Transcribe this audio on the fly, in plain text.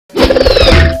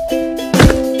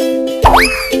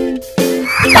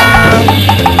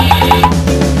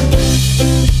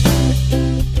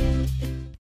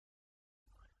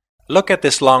Look at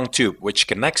this long tube which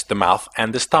connects the mouth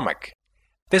and the stomach.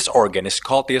 This organ is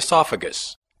called the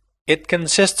esophagus. It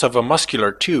consists of a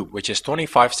muscular tube which is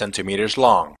 25 centimeters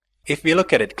long. If we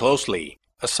look at it closely,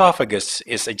 esophagus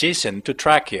is adjacent to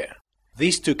trachea.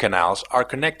 These two canals are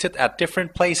connected at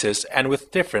different places and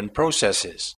with different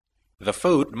processes. The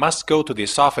food must go to the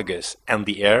esophagus and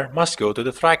the air must go to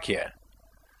the trachea.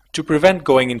 To prevent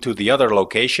going into the other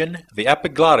location, the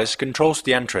epiglottis controls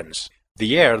the entrance.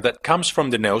 The air that comes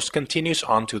from the nose continues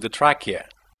on to the trachea.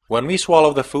 When we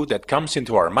swallow the food that comes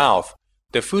into our mouth,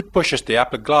 the food pushes the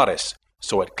epiglottis,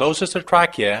 so it closes the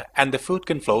trachea and the food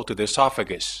can flow to the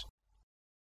esophagus.